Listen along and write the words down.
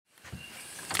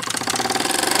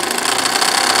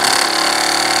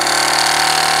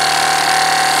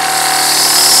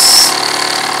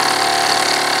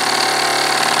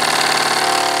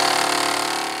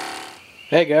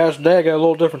Hey guys, today I got a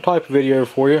little different type of video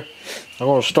for you. I'm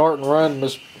going to start and run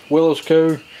this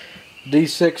Wilesco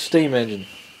D6 steam engine.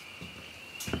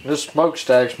 This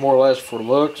smokestack's more or less for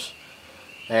looks,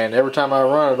 and every time I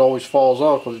run it always falls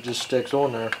off because it just sticks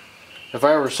on there. If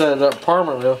I ever set it up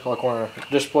permanently, like on a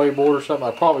display board or something,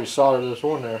 I'd probably solder this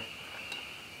on there.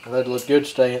 And that'd look good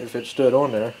staying if it stood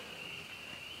on there.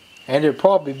 And it'd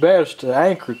probably be best to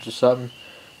anchor it to something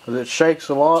because it shakes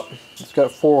a lot. It's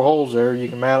got 4 holes there. You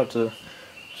can mount it to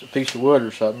a piece of wood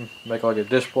or something, make like a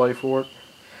display for it.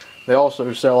 They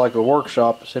also sell like a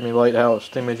workshop to simulate how a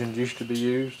steam engine used to be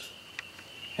used.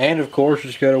 And of course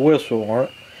it's got a whistle on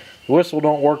it. The whistle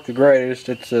don't work the greatest.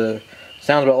 It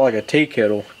sounds about like a tea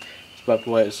kettle. It's about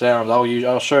the way it sounds.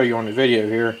 I'll show you on the video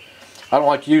here. I don't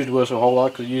like to use the whistle a whole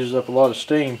lot because it uses up a lot of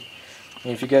steam.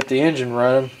 And if you got the engine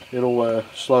running, it'll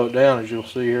slow it down, as you'll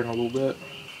see here in a little bit.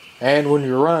 And when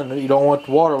you're running it, you don't want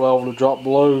the water level to drop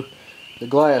below the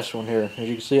glass on here. As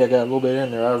you can see, I got a little bit in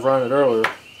there. I've run it earlier.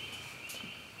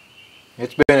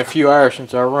 It's been a few hours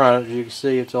since I run it. As you can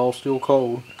see, it's all still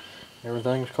cold.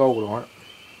 Everything's cold on it.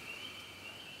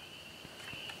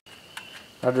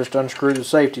 I just unscrewed the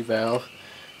safety valve.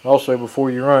 Also, before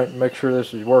you run it, make sure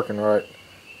this is working right.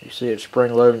 You see it's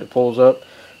spring loaded and it pulls up.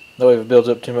 That way if it builds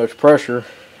up too much pressure,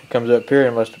 it comes up here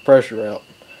and lets the pressure out.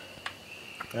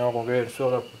 Now I'm going to go ahead and fill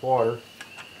it up with water.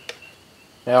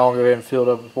 Now I'll go ahead and fill it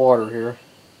up with water here.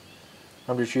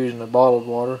 I'm just using the bottled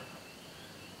water.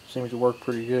 Seems to work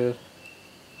pretty good.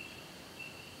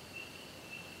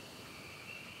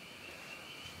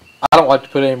 I don't like to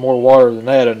put any more water than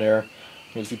that in there.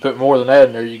 If you put more than that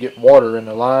in there, you get water in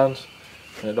the lines,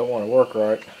 and it don't want to work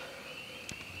right.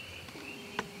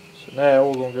 So now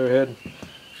we're going to go ahead and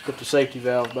put the safety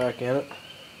valve back in it.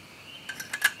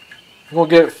 I'm going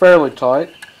to get it fairly tight.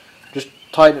 Just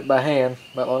tighten it by hand,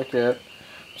 about like that.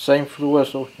 Same for the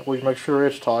whistle. Always make sure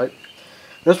it's tight.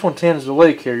 This one tends to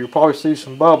leak here. You'll probably see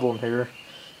some bubbling here,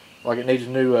 like it needs a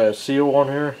new seal on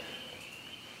here.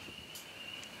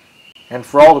 And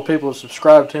for all the people that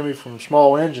subscribe to me from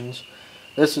small engines,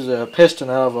 this is a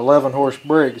piston out of 11 horse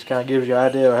Briggs. Kind of gives you an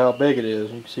idea of how big it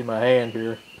is. You can see my hand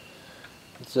here.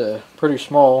 It's pretty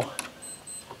small.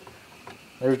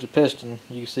 There's the piston.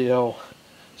 You can see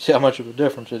how much of a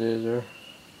difference it is there.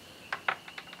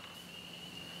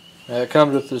 It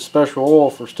comes with this special oil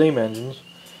for steam engines.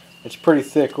 It's pretty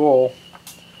thick oil.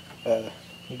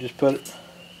 You just put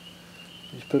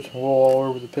some oil all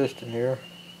over the piston here.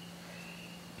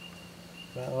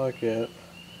 About like that.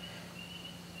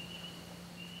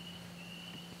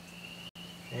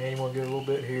 And you want to get a little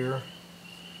bit here.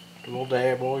 Just a little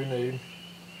dab, all you need.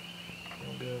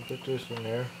 I'm going to put this in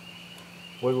there.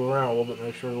 Wiggle around a little bit,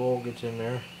 make sure the oil gets in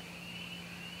there.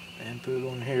 And put it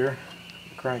on here,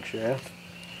 the crankshaft.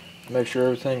 Make sure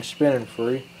everything's spinning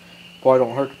free. Probably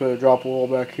don't hurt to put a drop of oil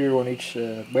back here on each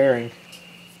bearing.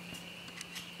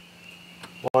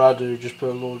 What I do is just put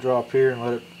a little drop here and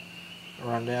let it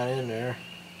run down in there.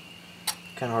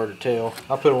 Kind of hard to tell.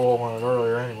 I put oil on it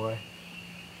earlier anyway.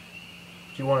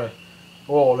 You want to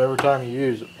oil it every time you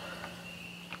use it.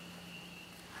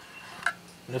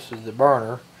 And this is the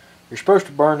burner. You're supposed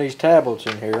to burn these tablets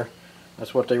in here.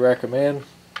 That's what they recommend.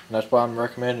 And that's why I'm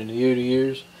recommending you to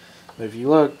use. But if you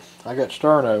look, I got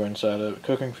sterno inside of it,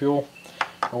 cooking fuel.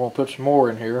 I'm going to put some more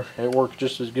in here. It works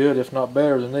just as good, if not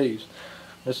better than these.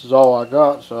 This is all I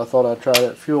got, so I thought I'd try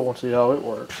that fuel and see how it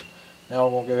works. Now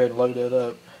I'm going to go ahead and load that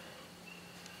up.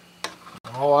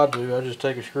 All I do, I just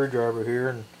take a screwdriver here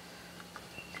and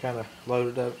kind of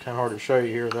load it up. Kind of hard to show you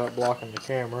here without blocking the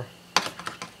camera.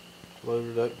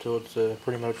 Load it up until it's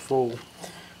pretty much full.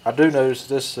 I do notice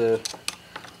this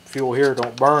fuel here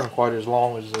don't burn quite as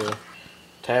long as the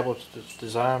tablets that's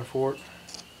designed for it.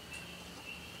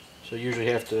 So you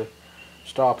usually have to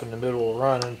stop in the middle of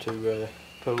running to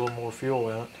put a little more fuel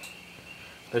in it.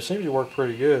 They seem to work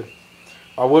pretty good.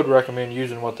 I would recommend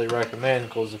using what they recommend,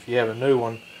 because if you have a new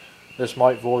one, this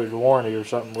might void the warranty or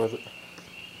something with it.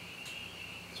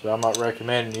 So I'm not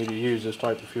recommending you to use this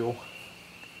type of fuel.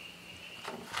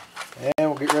 And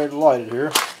we'll get ready to light it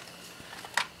here.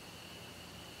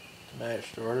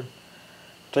 Match started.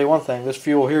 Tell you one thing, this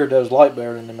fuel here does light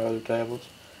better than them other tablets.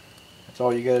 That's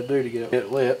all you got to do to get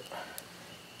it lit.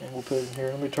 And we'll put it in here.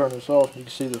 Let me turn this off. You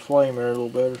can see the flame there a little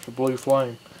better. It's a blue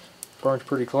flame. Burns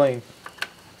pretty clean.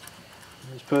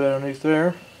 Just put it underneath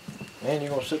there. And you're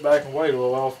going to sit back and wait a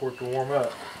little while for it to warm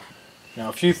up. Now,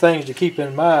 a few things to keep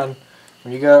in mind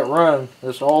when you got it running.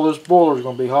 All this boiler is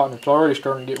going to be hot, and it's already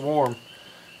starting to get warm.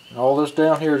 And all this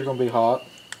down here is going to be hot.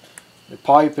 The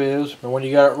pipe is, and when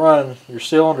you got it running, your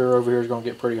cylinder over here is going to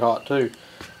get pretty hot too.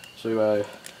 So you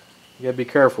got to be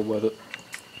careful with it.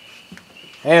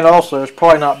 And also, it's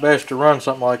probably not best to run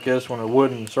something like this on a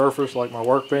wooden surface like my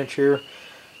workbench here.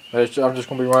 I'm just going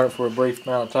to be running for a brief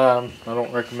amount of time. I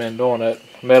don't recommend doing that.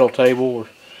 A metal table or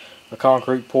a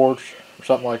concrete porch or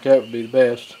something like that would be the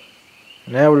best.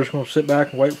 Now we're just going to sit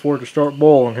back and wait for it to start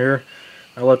boiling here.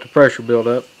 I'll let the pressure build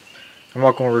up. I'm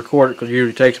not going to record it because it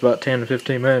usually takes about 10 to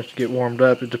 15 minutes to get warmed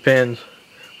up. It depends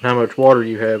on how much water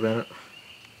you have in it.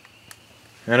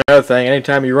 And another thing,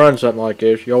 anytime you run something like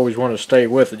this, you always want to stay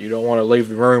with it. You don't want to leave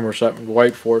the room or something to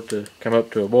wait for it to come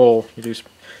up to a boil. You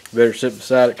better sit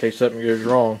beside it in case something goes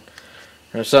wrong.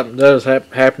 And if something does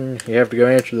happen, you have to go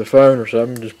answer the phone or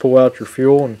something, just pull out your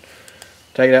fuel and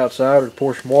take it outside or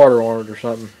pour some water on it or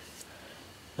something.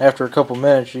 After a couple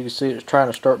minutes, you can see it's trying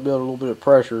to start building a little bit of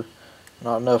pressure.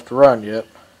 Not enough to run yet.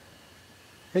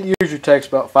 It usually takes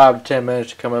about 5 to 10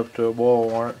 minutes to come up to a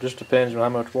boil on it. Just depends on how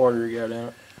much water you got in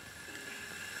it.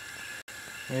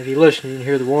 And if you listen, you can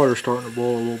hear the water starting to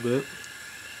boil a little bit.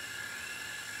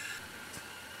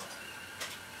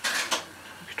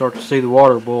 You start to see the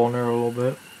water boiling there a little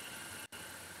bit.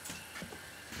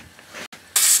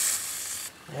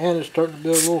 And it's starting to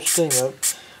build a little steam up.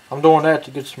 I'm doing that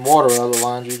to get some water out of the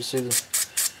lines. You can see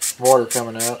the water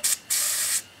coming out.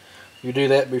 You do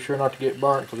that, be sure not to get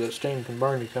burnt because that steam can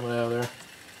burn you coming out of there.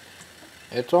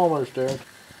 It's almost there.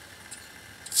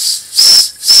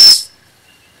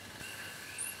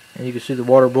 And you can see the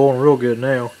water boiling real good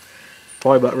now.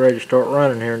 Probably about ready to start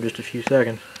running here in just a few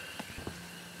seconds.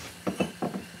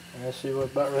 And let's see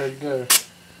what's about ready to go.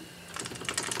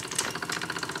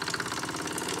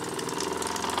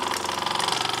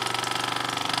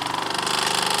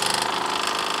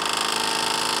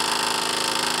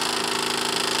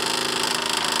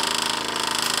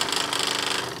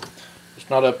 It's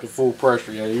not up to full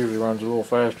pressure yet. It usually runs a little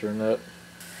faster than that.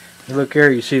 You look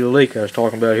here, you see the leak I was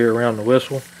talking about here around the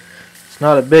whistle. It's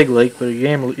not a big leak, but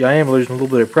I am losing a little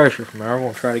bit of pressure from there. I'm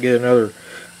going to try to get another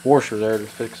washer there to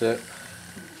fix that.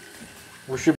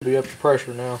 We should be up to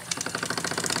pressure now.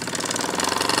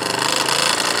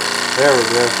 There we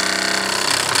go.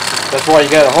 That's why you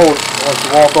got to hold it once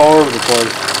you walk all over the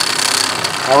place.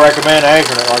 I recommend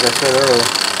anchoring it like I said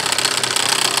earlier.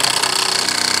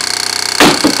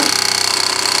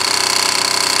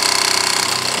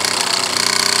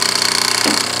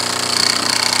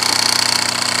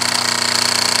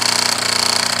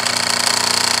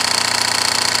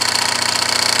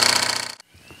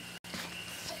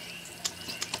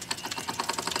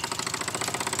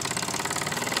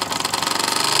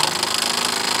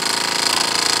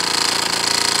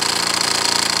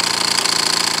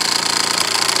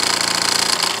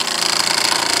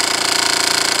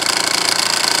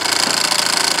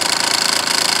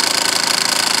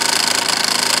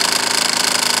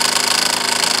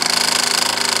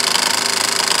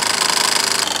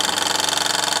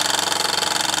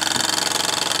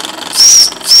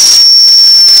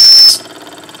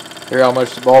 Hear how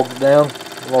much the bogged it down?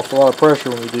 Lost a lot of pressure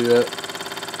when you do that.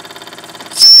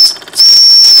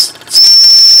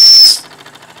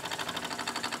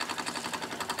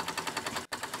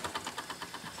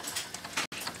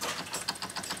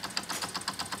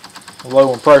 I'm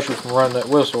low on pressure from running that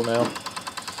whistle now.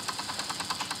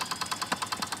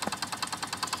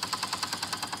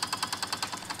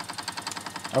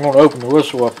 I'm going to open the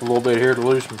whistle up a little bit here to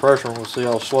loosen pressure and we'll see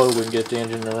how slow we can get the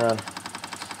engine to run.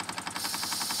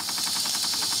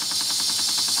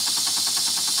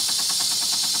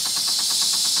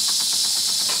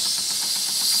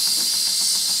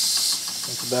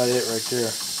 That's about it right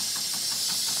there.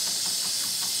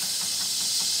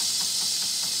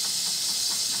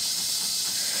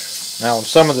 Now on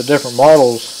some of the different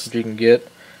models that you can get,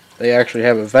 they actually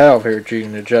have a valve here that you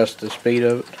can adjust the speed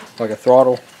of it, like a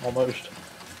throttle almost.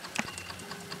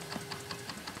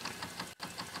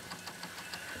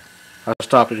 I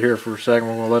stopped it here for a second.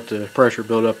 We're going to let the pressure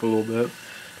build up a little bit.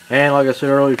 And like I said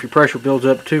earlier, if your pressure builds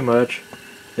up too much,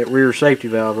 that rear safety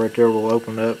valve right there will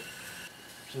open up.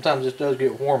 Sometimes this does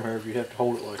get warm here if you have to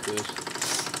hold it like this.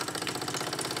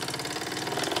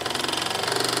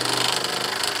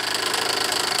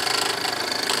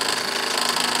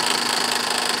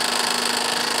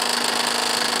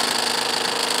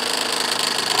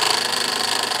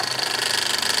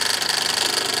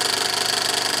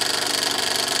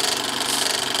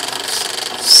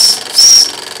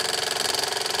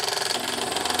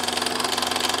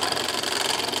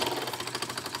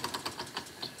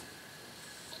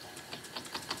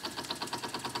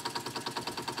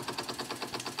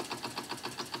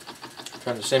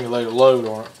 Trying to simulate a load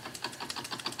on it.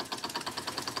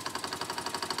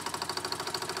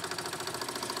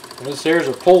 And this here's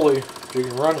a pulley so you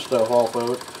can run stuff off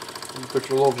of it. You put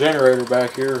your little generator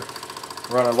back here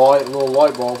run a little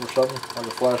light bulb or something, like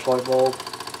a flashlight bulb.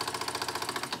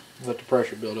 Let the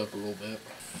pressure build up a little bit.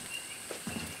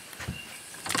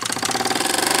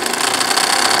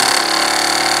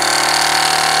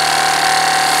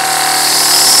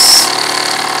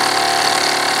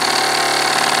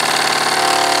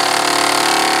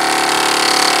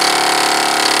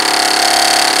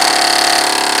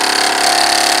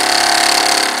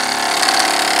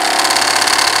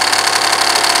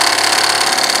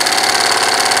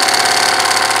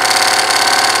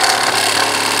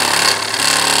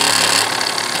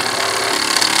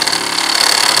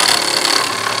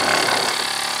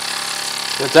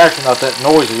 It's actually not that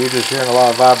noisy, you're just hearing a lot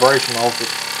of vibration off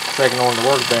it, checking on the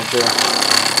workbench there.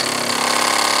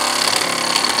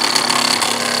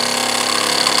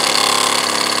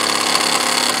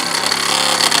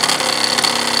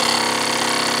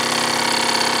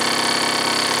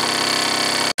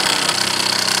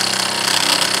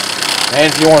 And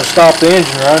if you want to stop the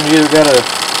engine run, you either got to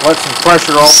let some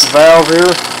pressure off the valve here,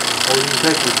 or you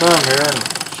can take your thumb here and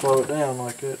slow it down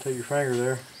like that, take your finger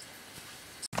there.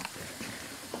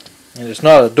 And it's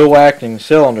not a dual acting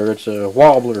cylinder, it's a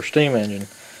wobbler steam engine.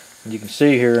 And you can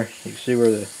see here, you can see where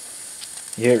the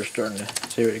heater's starting to,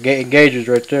 see it engages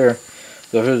right there.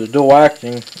 So if it was a dual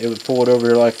acting, it would pull it over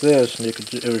here like this and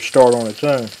it would start on its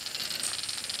own.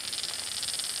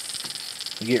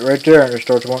 You get right there and it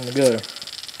starts wanting to go.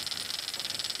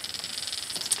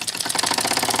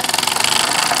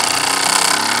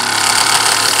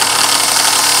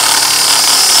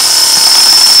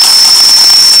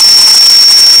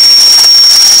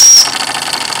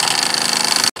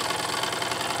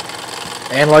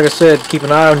 And like I said, keep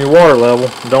an eye on your water level.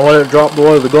 Don't let it drop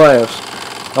below the glass.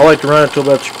 I like to run it till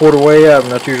about a quarter way up,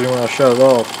 and that's usually when I shut it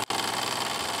off.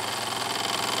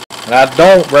 And I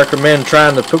don't recommend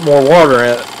trying to put more water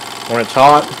in it when it's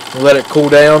hot. You let it cool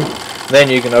down, then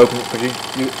you can open it,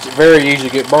 because it's very easy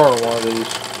to get burned on one of these.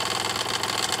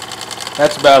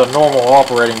 That's about a normal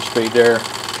operating speed there.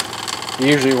 It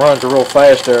usually runs real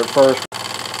fast there at first.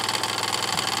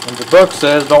 And the book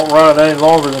says don't run it any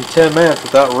longer than 10 minutes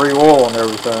without re-oil and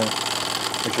everything.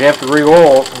 If you have to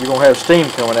re-oil, you're going to have steam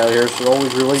coming out here, so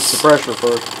always release the pressure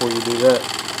first before you do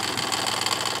that.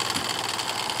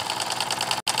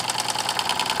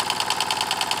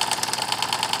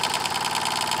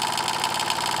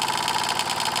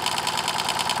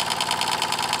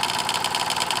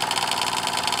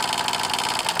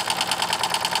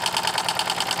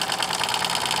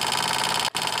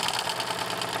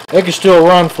 It can still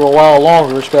run for a while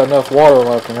longer, it's got enough water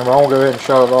left in it, but I'm going to go ahead and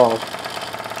shut it off.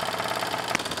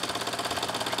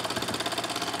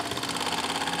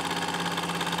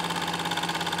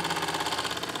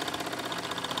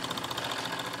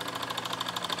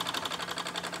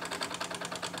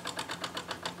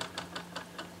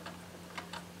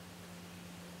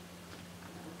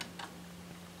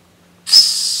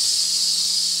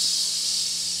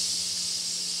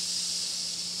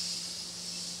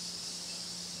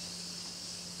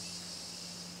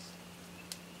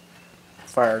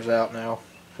 Fire's out now.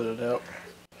 Put it out.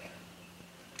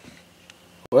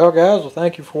 Well guys,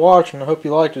 thank you for watching. I hope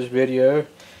you liked this video.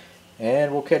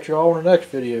 And we'll catch you all in the next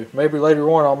video. Maybe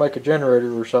later on I'll make a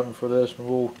generator or something for this and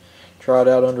we'll try it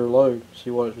out under load. See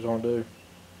what it's going to do.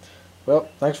 Well,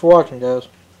 thanks for watching guys.